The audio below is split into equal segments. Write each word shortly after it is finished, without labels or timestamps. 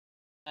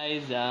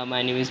Guys,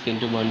 my name is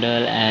Pintu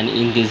Mondal, and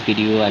in this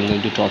video, I'm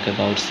going to talk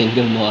about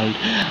single malt.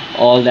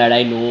 All that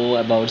I know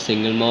about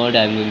single malt,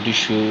 I'm going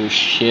to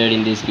share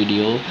in this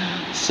video.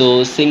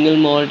 So, single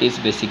malt is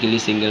basically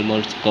single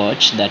malt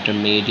scotch that are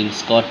made in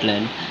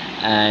Scotland,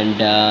 and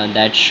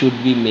that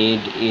should be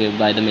made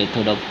by the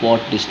method of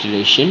pot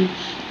distillation,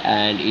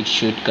 and it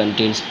should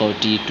contain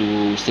 40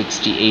 to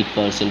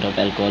 68% of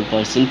alcohol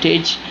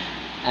percentage,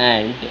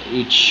 and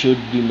it should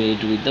be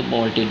made with the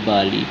malted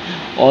barley.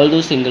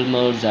 Although single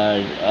malts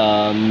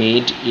are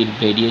made in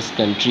various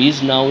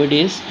countries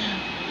nowadays,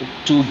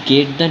 to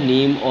get the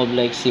name of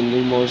like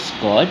single malt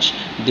scotch,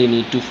 they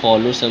need to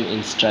follow some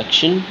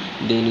instruction.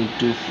 They need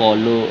to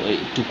follow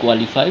to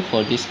qualify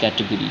for this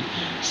category.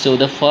 So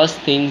the first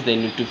things they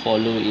need to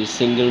follow is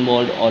single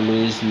malt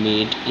always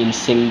made in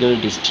single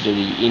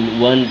distillery, in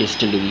one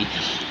distillery.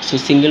 So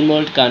single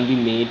malt can't be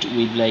made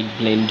with like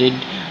blended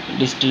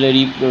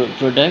distillery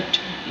product.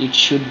 It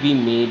should be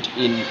made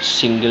in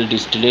single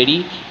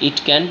distillery.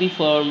 It can be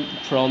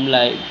from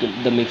like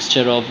the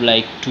mixture of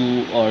like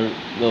two or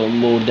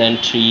more than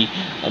three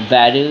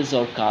barrels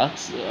or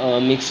casks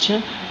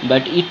mixture,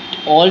 but it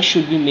all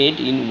should be made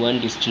in one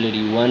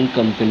distillery, one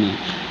company.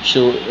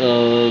 So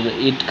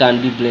it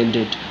can't be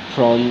blended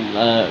from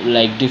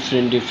like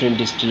different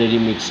distillery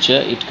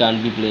mixture. It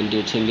can't be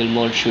blended. Single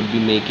malt should be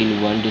made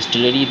in one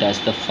distillery. That's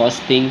the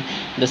first thing.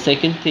 The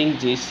second thing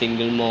is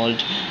single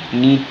malt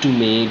need to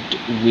made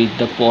with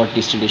the pot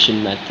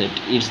distillation method.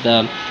 It's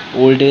the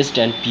oldest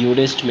and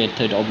purest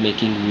method of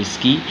making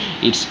whiskey.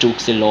 It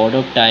takes a lot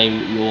of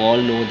time. You all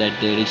know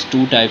that there is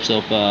two types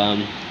of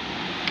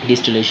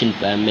distillation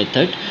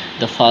method.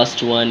 The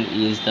first one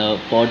is the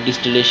pot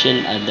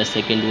distillation, and the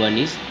second one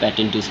is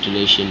patent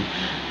distillation.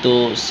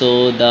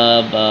 So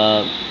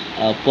the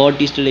pot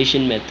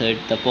distillation method,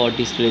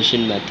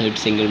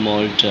 single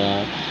malt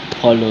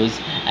follows,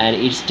 and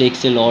it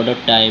takes a lot of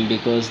time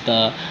because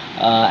the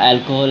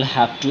alcohol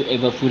have to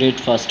evaporate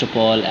first of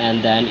all,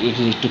 and then it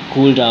need to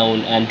cool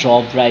down, and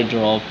drop by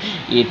drop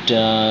it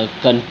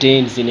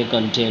contains in a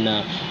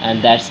container,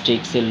 and that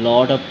takes a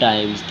lot of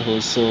time.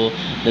 So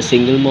the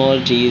single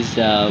malt is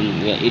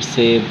it's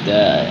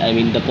a I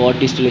mean the pot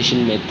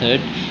distillation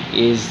method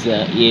is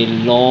a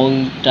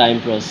long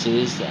time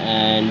process,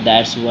 and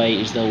that's why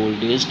it's the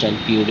oldest and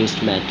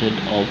purest method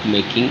of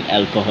making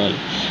alcohol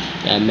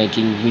and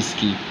making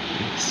whiskey.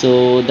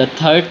 So the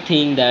third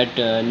thing that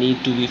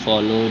need to be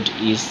followed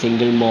is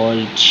single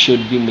malt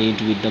should be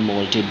made with the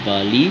malted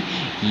barley.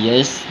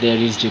 Yes, there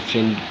is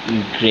different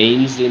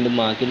grains in the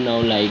market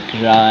now, like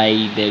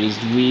rye, there is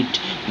wheat,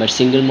 but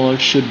single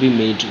malt should be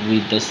made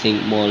with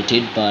the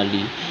malted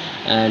barley.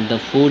 And the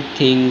fourth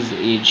things,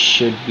 it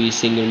should be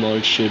single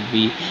malt should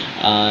be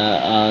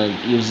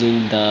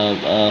using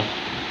the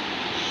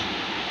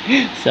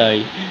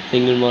sorry,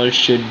 single malt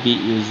should be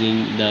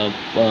using the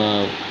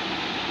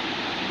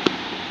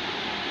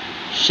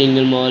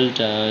single malt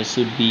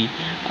should be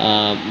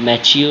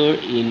mature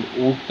in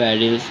oak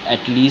barrels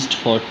at least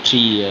for 3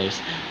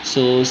 years.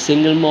 So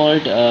single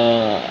malt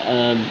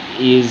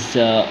is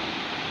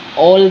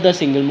all the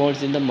single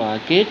malts in the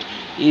market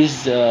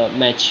is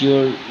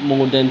mature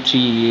more than 3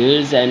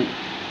 years, and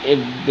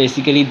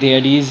basically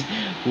there is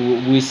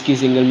whiskey,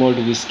 single malt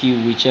whiskey,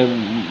 which are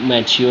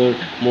mature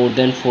more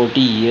than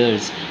 40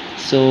 years.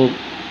 So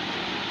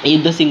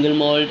if the single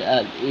malt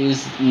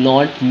is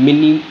not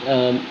maturing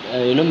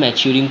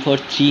for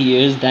 3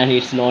 years, then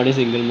it's not a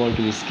single malt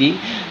whiskey.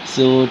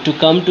 So to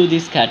come to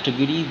this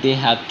category, they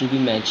have to be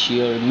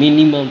mature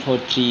minimum for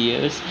 3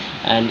 years,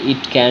 and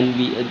it can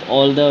be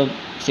all the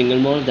single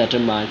malts that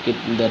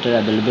are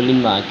available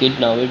in market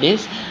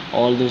nowadays.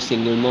 All those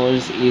single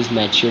malts is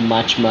mature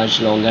much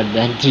longer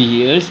than 3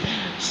 years.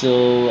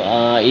 So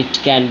it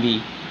can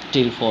be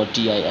till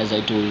 40, as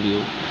I told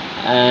you.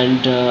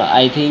 And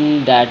I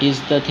think that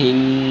is the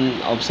thing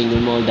of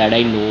single malt that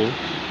I know.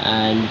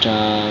 And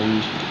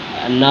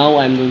now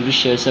I'm going to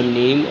share some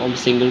name of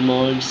single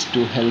malts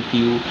to help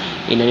you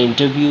in an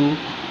interview.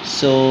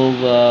 So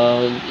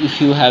if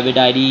you have a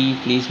diary,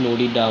 please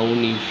note it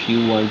down. If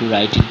you want to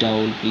write it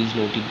down, please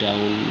note it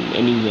down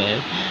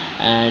anywhere.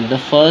 And the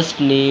first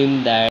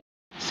name that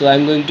so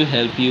I'm going to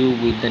help you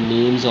with the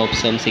names of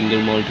some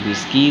single malt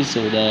whiskey,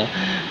 so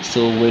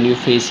when you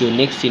face your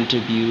next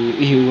interview,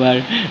 you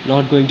are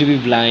not going to be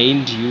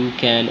blind. You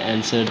can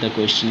answer the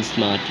question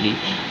smartly.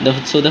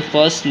 So the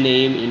first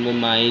name in my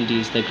mind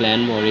is the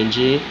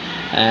Glenmorangie,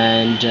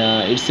 and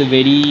it's a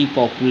very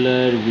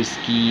popular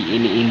whiskey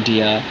in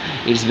India.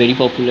 It's very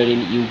popular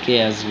in UK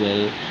as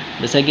well.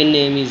 The second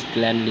name is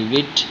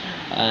Glenlivet,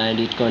 and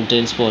it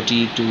contains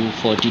 40 to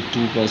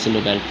 42%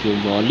 of alcohol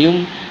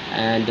volume.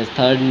 And the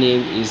third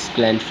name is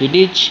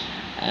glenfiddich,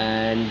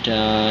 and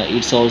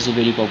it's also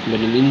very popular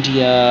in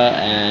India.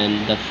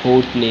 And the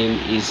fourth name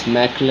is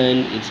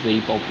Macallan. It's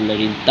very popular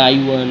in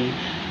Taiwan,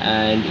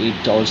 and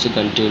it also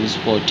contains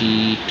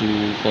 40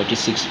 to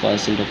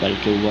 46% of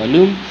alcohol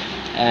volume.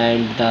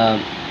 And the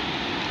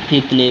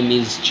fifth name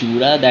is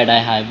Jura, that I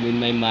have in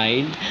my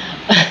mind.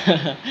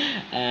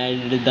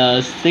 And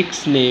the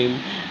sixth name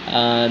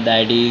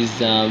that is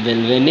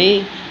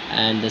Balvaine,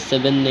 and the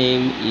seventh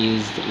name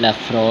is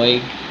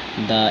Laphroaig.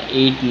 The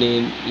eighth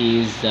name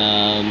is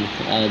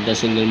the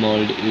single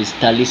malt is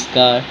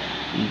Taliskar.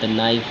 The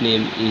ninth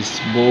name is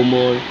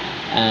Bowmore,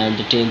 and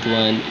the 10th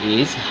one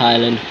is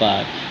Highland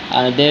Park.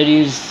 There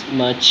is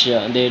much.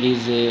 There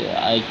is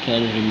I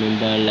can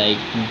remember like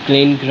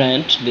Glen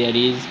Grant. There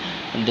is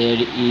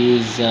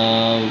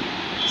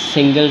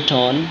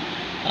Singleton.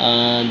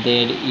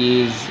 There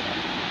is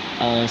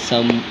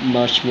some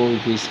much more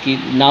whiskey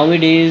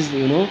nowadays.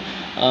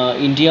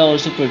 India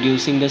also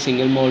producing the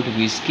single malt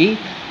whiskey.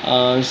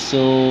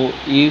 So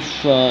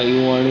if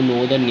you want to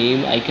know the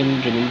name, I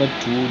can remember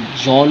two: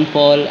 John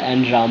Paul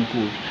and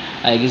Rampur.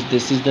 I guess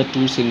this is the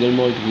two single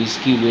malt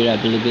whiskey were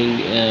available.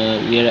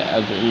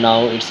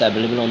 Now it's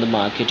available on the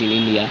market in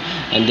India,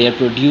 and they are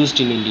produced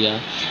in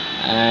India,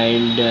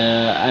 and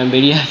I'm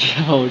very happy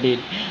about it,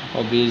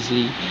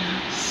 obviously.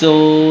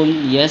 So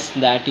yes,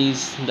 that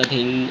is the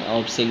thing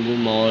of single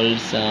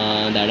malts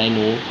that I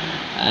know.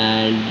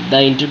 And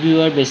the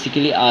interviewer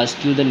basically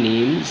asks you the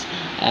names,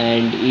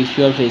 and if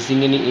you are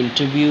facing any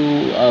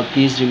interview,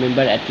 please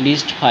remember at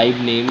least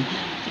five names,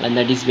 and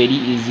that is very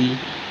easy.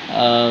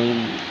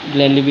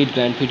 Glenlivet,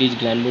 Glenfiddich,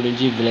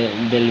 Glenmorangie,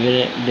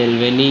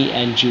 Balvaine,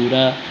 and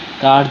Jura,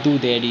 Cardu.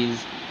 There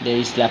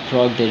is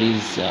Laphroaig. There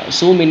is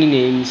so many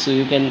names, so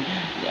you can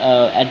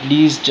at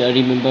least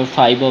remember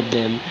five of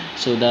them.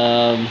 So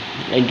the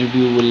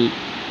interview will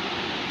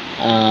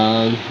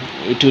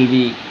it will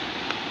be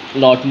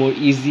lot more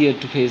easier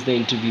to face the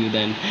interview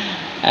then.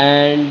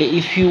 And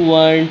if you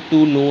want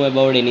to know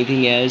about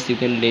anything else, you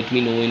can let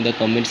me know in the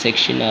comment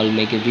section. I'll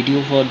make a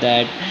video for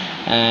that.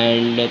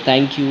 And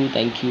thank you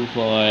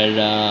for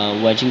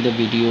watching the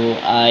video.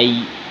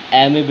 I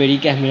am a very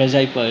camera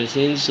shy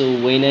person, so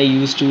when I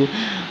used to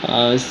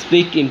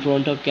speak in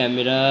front of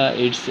camera,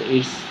 it's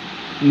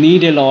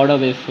need a lot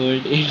of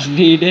effort. It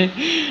need a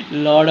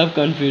lot of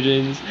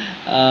confidence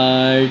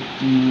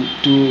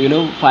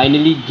to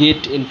finally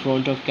get in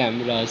front of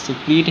camera. So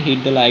please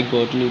hit the like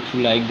button if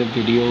you like the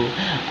video.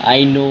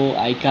 I know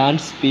I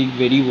can't speak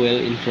very well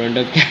in front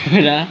of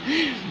camera,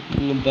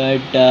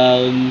 but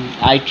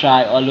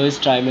always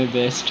try my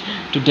best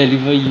to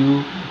deliver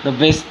you the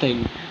best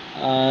thing.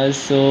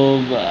 So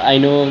I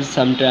know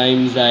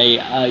sometimes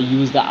I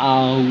use the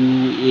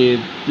a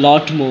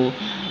lot more,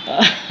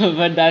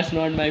 but that's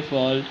not my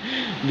fault.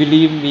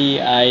 Believe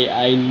me,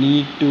 I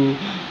need to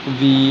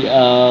be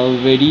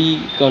very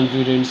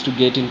confident to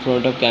get in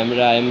front of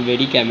camera. I am a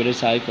very camera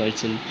shy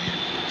person.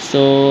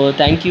 So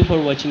thank you for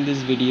watching this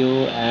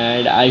video,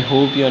 and I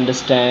hope you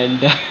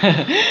understand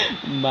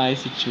my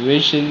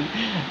situation.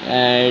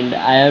 And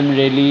I am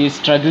really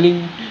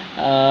struggling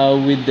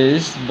with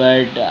this,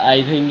 but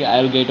I think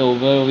I'll get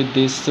over with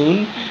this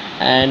soon.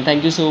 And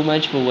thank you so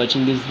much for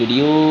watching this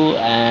video,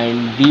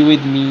 and be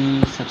with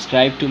me,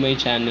 subscribe to my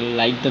channel,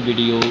 like the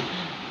video,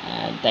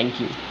 and thank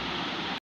you.